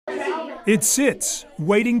It sits,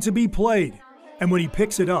 waiting to be played. And when he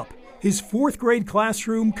picks it up, his fourth grade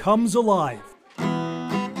classroom comes alive.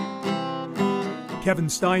 Kevin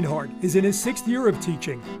Stinehart is in his 6th year of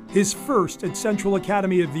teaching, his first at Central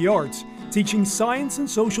Academy of the Arts, teaching science and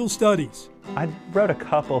social studies. I wrote a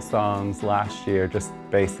couple songs last year, just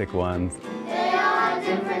basic ones. They all have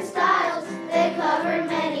different styles, they cover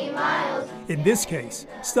many miles. In this case,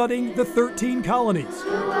 studying the 13 colonies.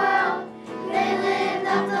 The world, they lived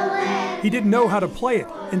up the land. He didn't know how to play it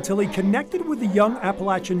until he connected with the young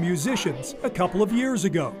Appalachian musicians a couple of years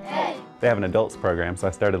ago. They have an adults program, so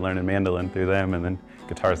I started learning mandolin through them, and then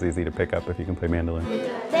guitar's easy to pick up if you can play mandolin.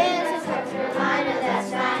 Dance is a reminder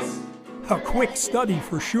that's nice. A quick study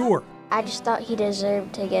for sure. I just thought he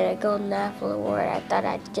deserved to get a Golden Apple Award. I thought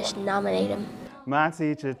I'd just nominate him. My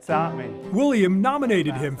teacher taught me. William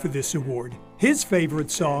nominated him for this award. His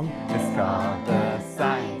favorite song, It's called the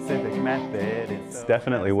scientific method. It's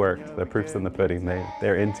definitely worked. The proof's in the pudding.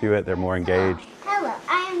 They're into it, they're more engaged. Hello,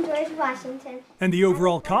 I am George Washington. and the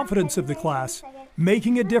overall confidence of the class,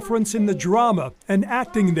 making a difference in the drama and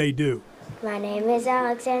acting they do. My name is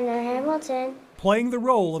Alexander Hamilton. Playing the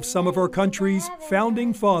role of some of our country's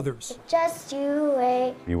founding fathers. Just you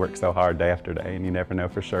wait. You work so hard day after day, and you never know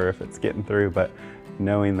for sure if it's getting through, but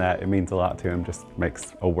knowing that it means a lot to him just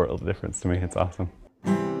makes a world of difference to me. It's awesome.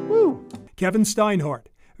 Woo! Kevin Stinehart,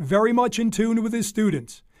 very much in tune with his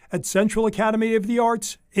students at Central Academy of the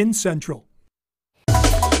Arts in Central.